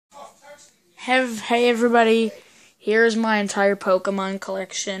Hey everybody, here's my entire Pokemon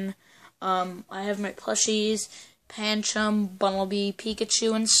collection. I have my Plushies, Pancham, Bunnelby,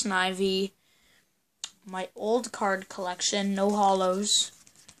 Pikachu, and Snivy. My old card collection, no holos.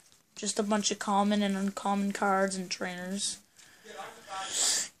 Just a bunch of common and uncommon cards and trainers.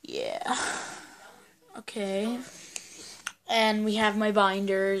 Yeah. Okay. And we have my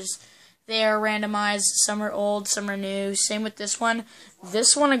binders. They are randomized. Some are old, some are new. Same with this one.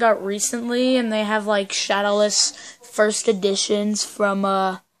 This one I got recently, and they have like Shadowless first editions from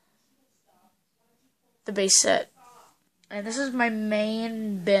the base set. And this is my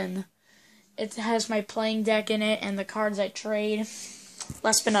main bin. It has my playing deck in it and the cards I trade.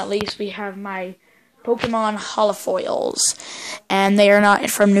 Last but not least, we have my Pokemon holofoils. And they are not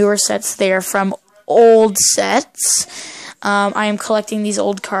from newer sets, they are from old sets. I am collecting these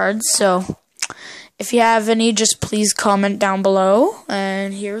old cards, so if you have any, just please comment down below.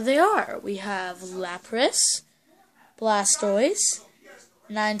 And here they are. We have Lapras, Blastoise,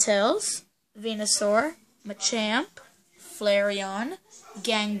 Ninetales, Venusaur, Machamp, Flareon,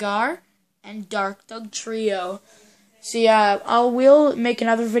 Gengar, and Darkdug Trio. So yeah, we'll make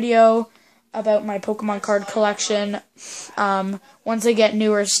another video about my Pokemon card collection once I get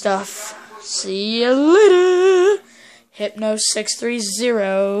newer stuff. See you later!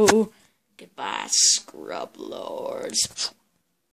 Hypno630. Goodbye, Scrub Lords.